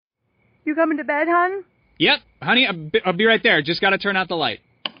You coming to bed, hon? Yep, honey, I'll be right there. Just got to turn out the light.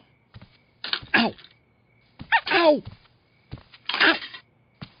 Ow! Ow! Ow!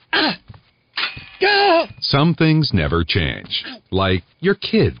 Ah! Ah! Some things never change. Like your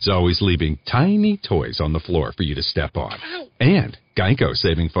kids always leaving tiny toys on the floor for you to step on. And Geico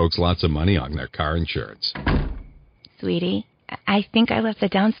saving folks lots of money on their car insurance. Sweetie, I think I left the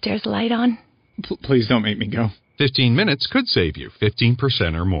downstairs light on. Please don't make me go. 15 minutes could save you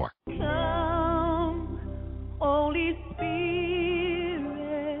 15% or more. Come, Holy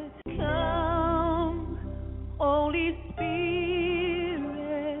Spirit, come, Holy Spirit,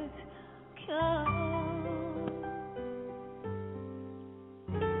 come.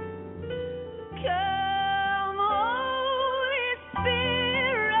 Come, Holy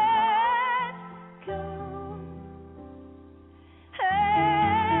Spirit, come,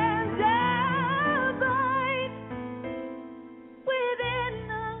 and abide within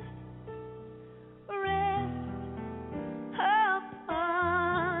us. Rest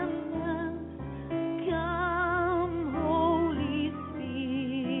upon us. Come, Holy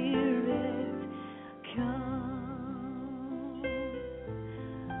Spirit, come.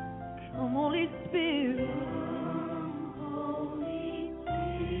 Come, Holy Spirit.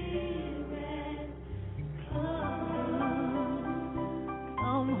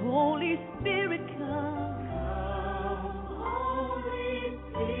 Come, Holy Spirit, come. Come, Holy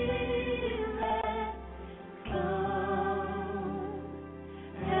Spirit, come.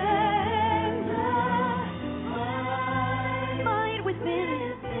 And abide within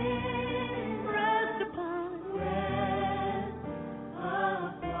us. Rest upon.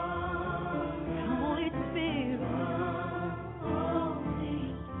 Come, Holy Spirit.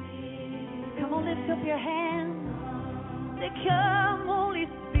 Come on, lift up your hands. Say, come, Holy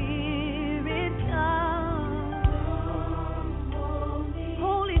Spirit, come.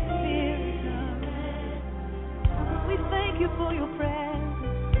 Holy Spirit, come. We thank you for your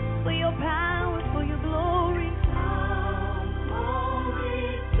presence, for your power, for your glory.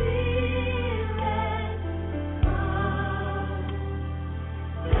 Holy Spirit, come.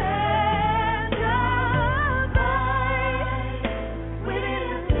 And abide within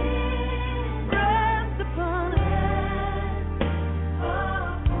us. Rest upon us.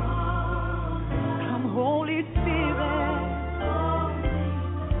 Come, Holy Spirit.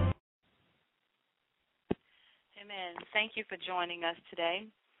 Amen. Thank you for joining us today.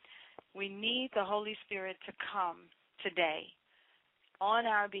 We need the Holy Spirit to come today on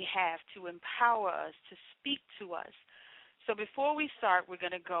our behalf to empower us, to speak to us. So before we start, we're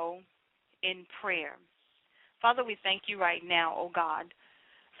going to go in prayer. Father, we thank you right now, oh God,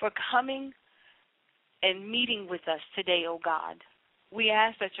 for coming and meeting with us today, oh God. We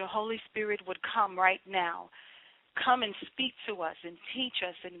ask that your Holy Spirit would come right now. Come and speak to us and teach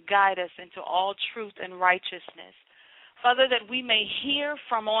us and guide us into all truth and righteousness. Father, that we may hear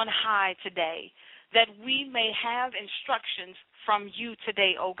from on high today, that we may have instructions from you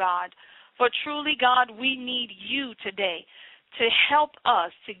today, oh God. For truly, God, we need you today to help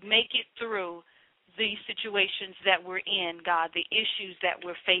us to make it through the situations that we're in, God, the issues that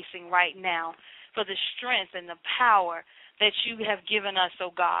we're facing right now, for the strength and the power that you have given us,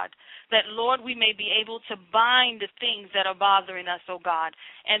 oh God, that, Lord, we may be able to bind the things that are bothering us, oh God,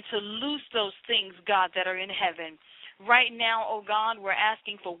 and to loose those things, God, that are in heaven. Right now, oh God, we're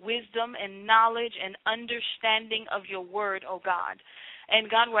asking for wisdom and knowledge and understanding of your word, oh God. And,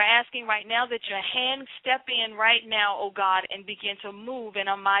 God, we're asking right now that your hand step in right now, oh God, and begin to move in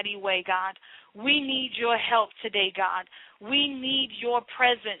a mighty way, God. We need your help today, God. We need your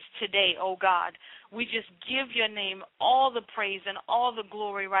presence today, oh God. We just give your name all the praise and all the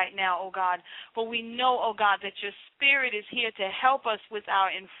glory right now, oh God. For we know, oh God, that your Spirit is here to help us with our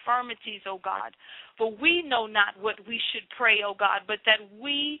infirmities, oh God. For we know not what we should pray, oh God, but that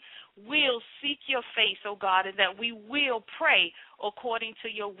we will seek your face, oh God, and that we will pray according to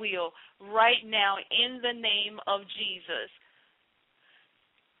your will right now in the name of Jesus.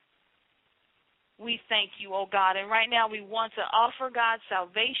 We thank you, oh God. And right now we want to offer God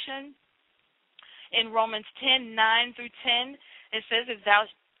salvation. In Romans 10:9 through 10, it says, if thou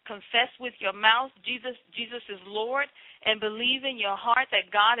confess with your mouth Jesus is Lord and believe in your heart that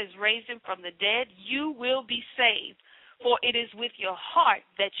God has raised him from the dead, you will be saved. For it is with your heart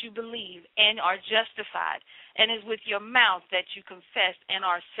that you believe and are justified, and is with your mouth that you confess and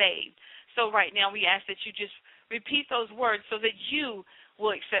are saved. So right now we ask that you just repeat those words so that you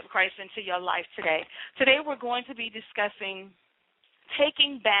will accept Christ into your life today. Today we're going to be discussing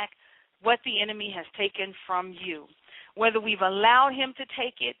taking back what the enemy has taken from you, whether we've allowed him to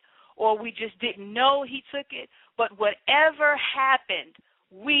take it or we just didn't know he took it. But whatever happened,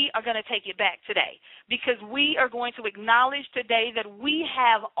 we are going to take it back today, because we are going to acknowledge today that we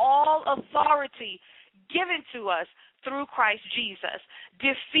have all authority given to us through Christ Jesus.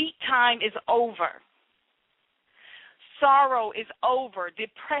 Defeat time is over. Sorrow is over.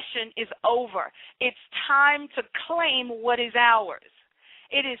 Depression is over. It's time to claim what is ours.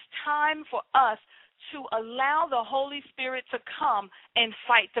 It is time for us to allow the Holy Spirit to come and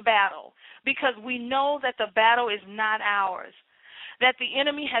fight the battle, because we know that the battle is not ours, that the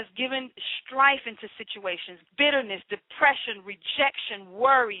enemy has given strife into situations, bitterness, depression, rejection,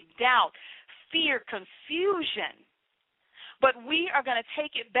 worry, doubt, fear, confusion. But we are going to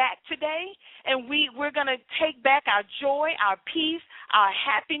take it back today, and we're going to take back our joy, our peace, our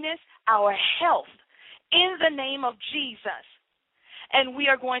happiness, our health in the name of Jesus. And we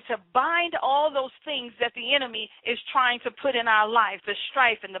are going to bind all those things that the enemy is trying to put in our life, the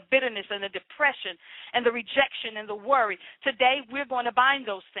strife and the bitterness and the depression and the rejection and the worry. Today, we're going to bind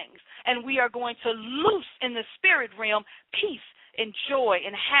those things, and we are going to loose in the spirit realm peace and joy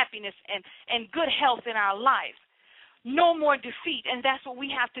and happiness and good health in our lives. No more defeat, and that's what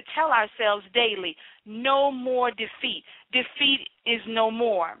we have to tell ourselves daily. No more defeat. Defeat is no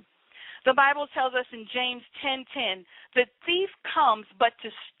more. The Bible tells us in James 10:10, the thief comes but to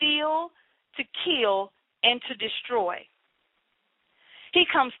steal, to kill, and to destroy. He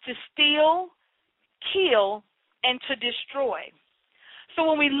comes to steal, kill, and to destroy. So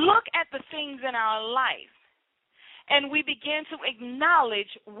when we look at the things in our life and we begin to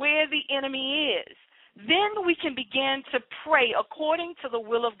acknowledge where the enemy is, then we can begin to pray according to the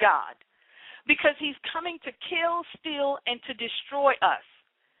will of God, because he's coming to kill, steal, and to destroy us.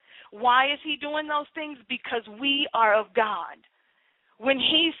 Why is he doing those things? Because we are of God. When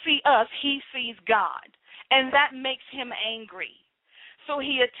he sees us, he sees God, and that makes him angry. So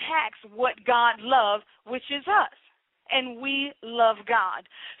he attacks what God loves, which is us, and we love God.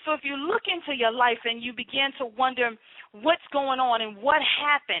 So if you look into your life and you begin to wonder what's going on and what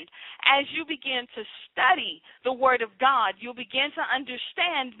happened, as you begin to study the Word of God, you'll begin to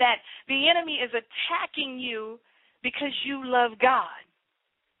understand that the enemy is attacking you because you love God.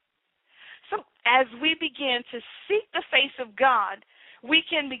 So as we begin to seek the face of God, we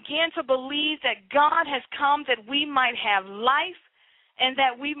can begin to believe that God has come that we might have life and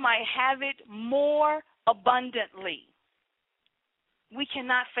that we might have it more abundantly. We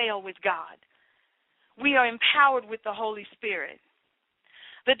cannot fail with God. We are empowered with the Holy Spirit.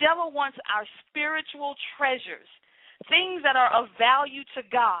 The devil wants our spiritual treasures, things that are of value to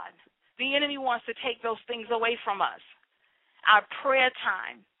God. The enemy wants to take those things away from us. Our prayer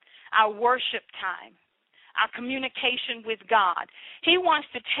time, our worship time, our communication with God. He wants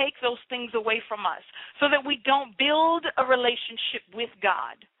to take those things away from us so that we don't build a relationship with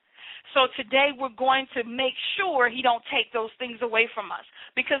God. So today we're going to make sure he don't take those things away from us,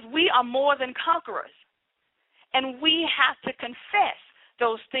 because we are more than conquerors. And we have to confess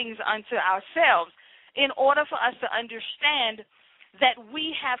those things unto ourselves in order for us to understand that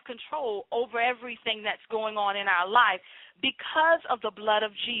we have control over everything that's going on in our life because of the blood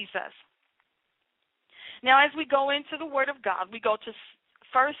of Jesus. Now, as we go into the Word of God, we go to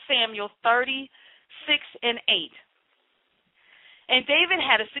 1 Samuel 36 and 8. And David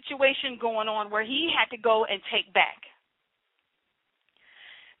had a situation going on where he had to go and take back.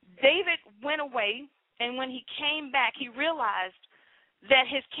 David went away, and when he came back, he realized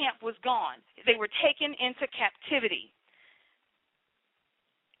that his camp was gone. They were taken into captivity.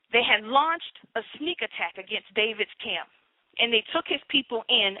 They had launched a sneak attack against David's camp, and they took his people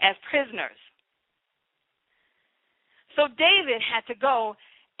in as prisoners. So David had to go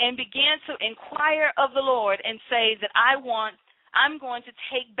and begin to inquire of the Lord and say that I'm going to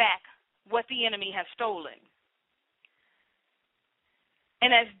take back what the enemy has stolen.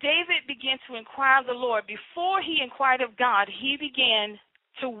 And as David began to inquire of the Lord, before he inquired of God, he began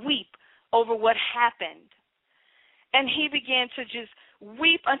to weep over what happened. And he began to just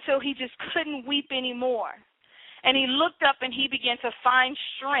weep until he just couldn't weep anymore. And he looked up and he began to find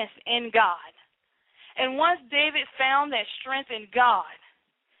strength in God. And once David found that strength in God,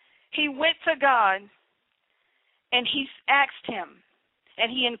 he went to God and he asked him,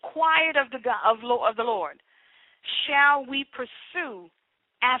 and he inquired of the Lord, shall we pursue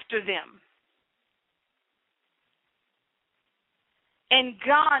after them? And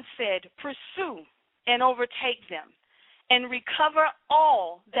God said, pursue and overtake them and recover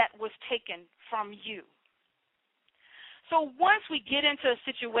all that was taken from you. So once we get into a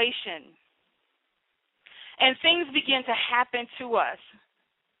situation and things begin to happen to us,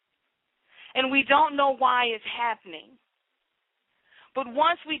 and we don't know why it's happening, but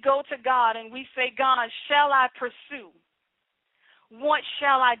once we go to God and we say, God, shall I pursue? What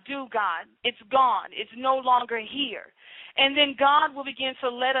shall I do, God? It's gone. It's no longer here. And then God will begin to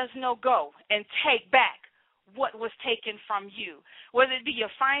let us know, go and take back what was taken from you, whether it be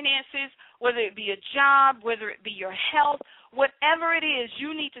your finances, whether it be a job, whether it be your health, whatever it is,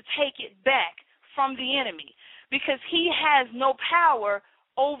 you need to take it back from the enemy because he has no power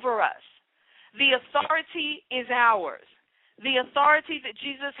over us. The authority is ours. The authority that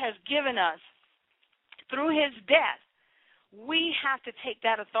Jesus has given us through his death, we have to take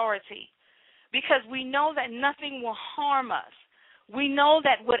that authority because we know that nothing will harm us. We know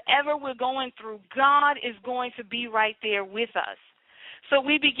that whatever we're going through, God is going to be right there with us. So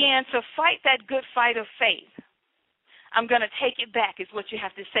we began to fight that good fight of faith. I'm going to take it back is what you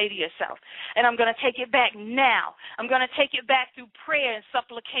have to say to yourself. And I'm going to take it back now. I'm going to take it back through prayer and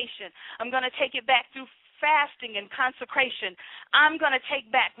supplication. I'm going to take it back through fasting and consecration. I'm going to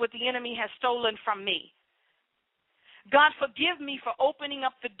take back what the enemy has stolen from me. God, forgive me for opening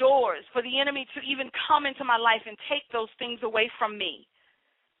up the doors for the enemy to even come into my life and take those things away from me.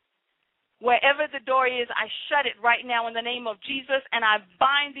 Wherever the door is, I shut it right now in the name of Jesus, and I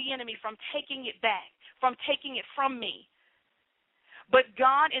bind the enemy from taking it back, from taking it from me. But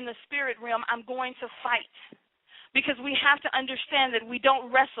God, in the spirit realm, I'm going to fight because we have to understand that we don't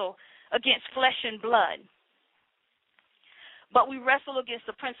wrestle against flesh and blood, but we wrestle against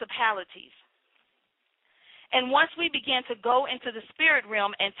the principalities. And once we begin to go into the spirit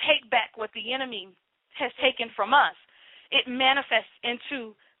realm and take back what the enemy has taken from us, it manifests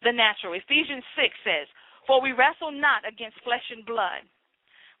into the natural. Ephesians 6 says, "For we wrestle not against flesh and blood,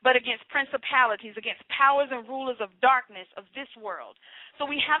 but against principalities, against powers and rulers of darkness of this world." So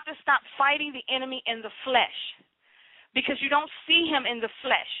we have to stop fighting the enemy in the flesh because you don't see him in the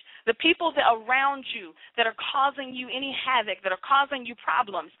flesh. The people that are around you that are causing you any havoc, that are causing you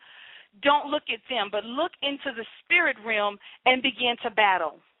problems, don't look at them, but look into the spirit realm and begin to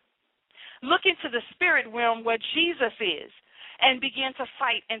battle. Look into the spirit realm where Jesus is and begin to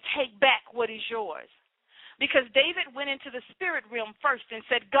fight and take back what is yours. Because David went into the spirit realm first and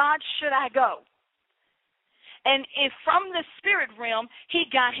said, God, should I go? And if from the spirit realm, he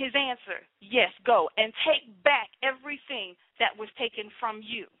got his answer, yes, go, and take back everything that was taken from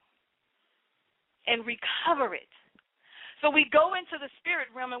you and recover it. So we go into the spirit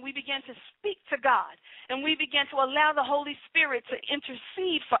realm and we begin to speak to God, and we begin to allow the Holy Spirit to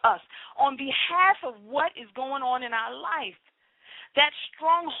intercede for us on behalf of what is going on in our life. That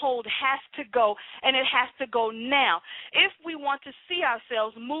stronghold has to go, and it has to go now if we want to see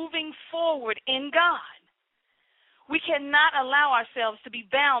ourselves moving forward in God. We cannot allow ourselves to be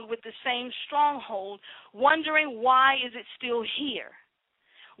bound with the same stronghold, wondering why is it still here?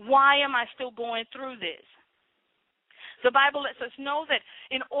 Why am I still going through this? The Bible lets us know that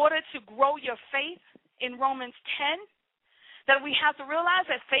in order to grow your faith in Romans 10, that we have to realize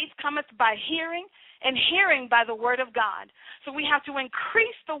that faith cometh by hearing, and hearing by the word of God. So we have to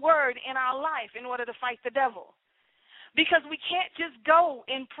increase the word in our life in order to fight the devil. Because we can't just go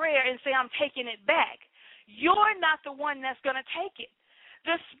in prayer and say, I'm taking it back. You're not the one that's going to take it.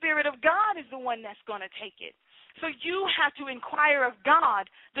 The Spirit of God is the one that's going to take it. So you have to inquire of God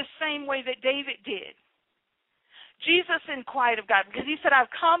the same way that David did. Jesus inquired of God because he said,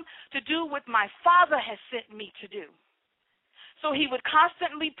 I've come to do what my Father has sent me to do. So he would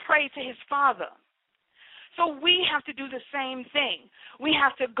constantly pray to his Father. So we have to do the same thing. We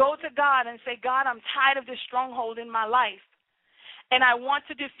have to go to God and say, God, I'm tired of this stronghold in my life, and I want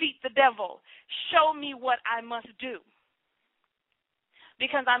to defeat the devil. Show me what I must do,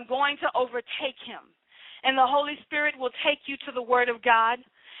 because I'm going to overtake him. And the Holy Spirit will take you to the Word of God,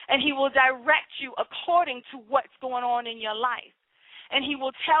 and he will direct you according to what's going on in your life. And he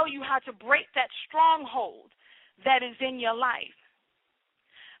will tell you how to break that stronghold that is in your life.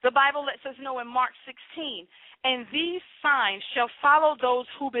 The Bible lets us know in Mark 16, and these signs shall follow those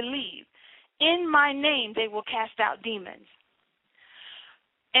who believe. In my name they will cast out demons.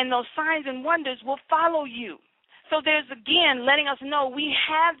 And those signs and wonders will follow you. So there's, again, letting us know we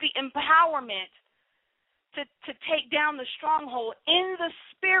have the empowerment to take down the stronghold in the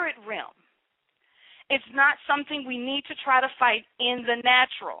spirit realm. It's not something we need to try to fight in the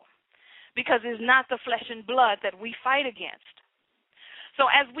natural, because it's not the flesh and blood that we fight against. So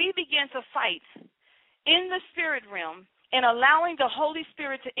as we begin to fight in the spirit realm and allowing the Holy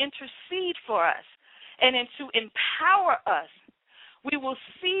Spirit to intercede for us and to empower us, we will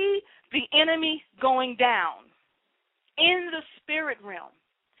see the enemy going down in the spirit realm.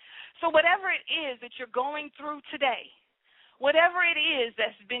 So whatever it is that you're going through today, whatever it is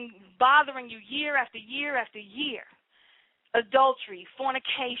that's been bothering you year after year after year, adultery,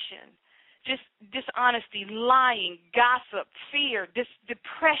 fornication, just dishonesty, lying, gossip, fear,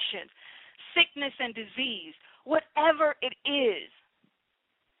 depression, sickness and disease, whatever it is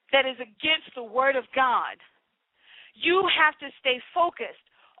that is against the Word of God, you have to stay focused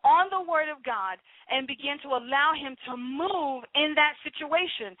on the Word of God and begin to allow Him to move in that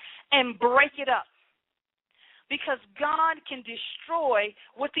situation and break it up. Because God can destroy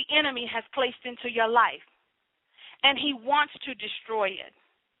what the enemy has placed into your life, and He wants to destroy it.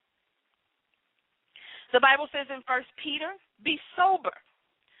 The Bible says in 1 Peter, be sober,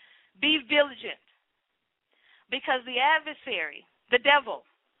 be vigilant, because the adversary, the devil,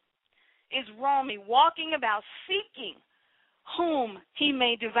 is roaming, walking about, seeking whom he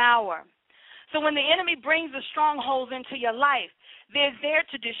may devour. So when the enemy brings the strongholds into your life, they're there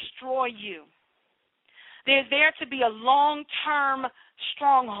to destroy you. They're there to be a long-term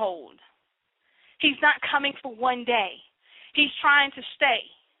stronghold. He's not coming for one day. He's trying to stay.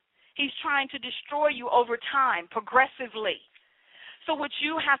 He's trying to destroy you over time, progressively. So what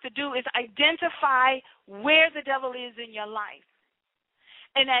you have to do is identify where the devil is in your life.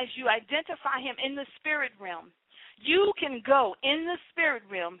 And as you identify him in the spirit realm, you can go in the spirit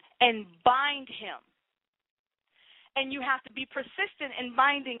realm and bind him. And you have to be persistent in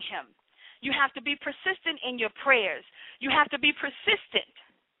binding him. You have to be persistent in your prayers. You have to be persistent.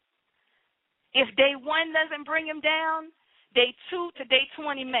 If day 1 doesn't bring him down, day 2 to day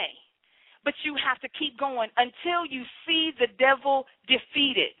 20 may. But you have to keep going until you see the devil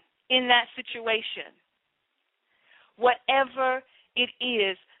defeated in that situation. Whatever it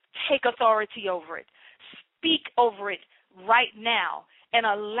is, take authority over it. Speak over it right now and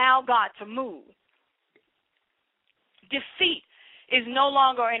allow God to move. Defeat is no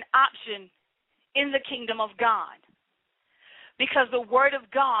longer an option in the kingdom of God, because the Word of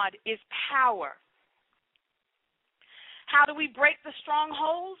God is power. How do we break the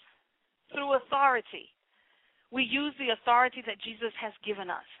strongholds? Through authority. We use the authority that Jesus has given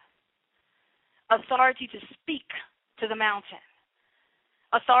us. Authority to speak to the mountain.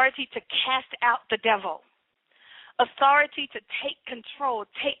 Authority to cast out the devil. Authority to take control,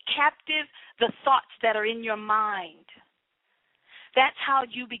 take captive the thoughts that are in your mind. That's how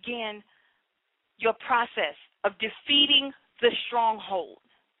you begin your process of defeating the stronghold.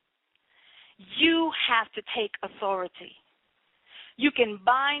 You have to take authority. You can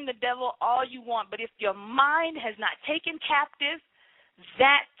bind the devil all you want, but if your mind has not taken captive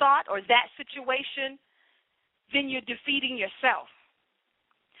that thought or that situation, then you're defeating yourself.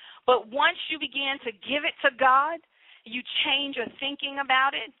 But once you begin to give it to God, you change your thinking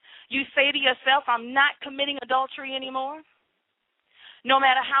about it. You say to yourself, I'm not committing adultery anymore. No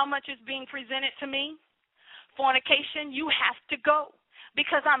matter how much is being presented to me, fornication, you have to go,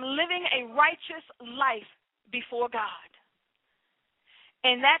 because I'm living a righteous life before God.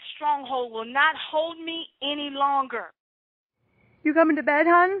 And that stronghold will not hold me any longer. You coming to bed,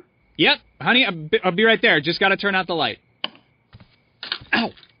 hon? Yep, honey, I'll be right there. Just got to turn out the light. Ow!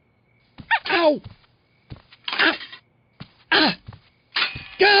 Ow! Ow! Ah!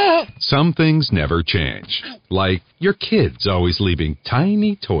 Go! Some things never change. Like your kids always leaving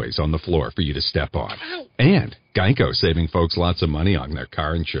tiny toys on the floor for you to step on. And Geico saving folks lots of money on their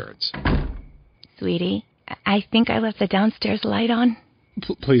car insurance. Sweetie, I think I left the downstairs light on.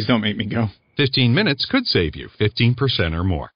 Please don't make me go. 15 minutes could save you 15% or more.